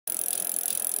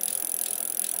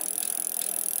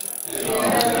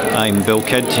I'm Bill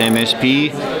Kidd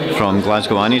MSP from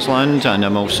Glasgow Anniesland, and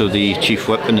I'm also the Chief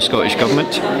Whip in the Scottish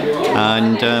Government.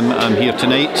 And I'm here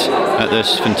tonight at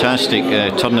this fantastic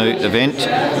turnout event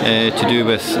to do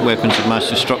with weapons of mass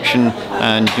destruction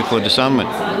and nuclear disarmament.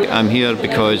 I'm here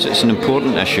because it's an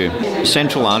important issue. The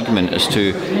central argument as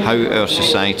to how our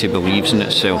society believes in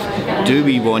itself. Do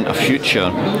we want a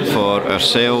future for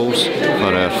ourselves,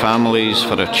 for our families,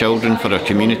 for our children, for our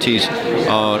communities,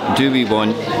 or do we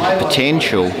want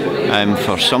potential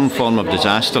for some form of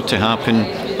disaster to happen,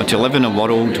 or to live in a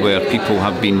world where people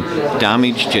have been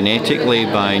damaged genetically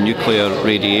by nuclear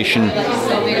radiation?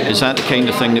 Is that the kind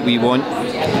of thing that we want?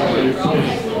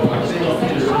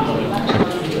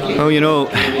 Well, you know,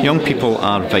 young people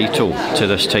are vital to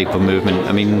this type of movement.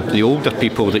 I mean, the older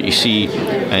people that you see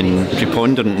in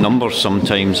preponderant numbers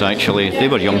sometimes, actually, they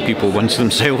were young people once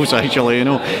themselves, actually, you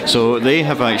know. So they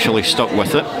have actually stuck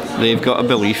with it. They've got a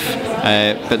belief,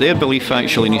 but their belief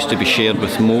actually needs to be shared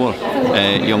with more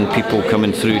young people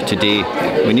coming through today.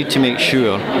 We need to make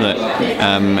sure that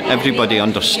everybody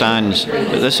understands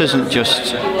that this isn't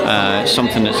just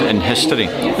something that's in history.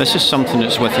 This is something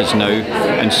that's with us now,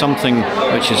 and something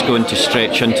which is going to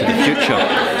stretch into the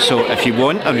future. So if you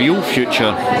want a real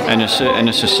future in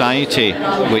a society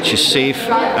which is safe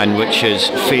and which is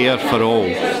fair for all,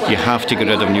 you have to get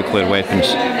rid of nuclear weapons.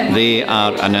 They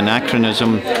are an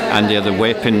anachronism, and they're the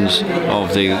weapons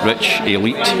of the rich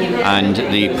elite and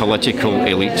the political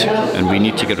elite, and we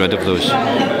need to get rid of those.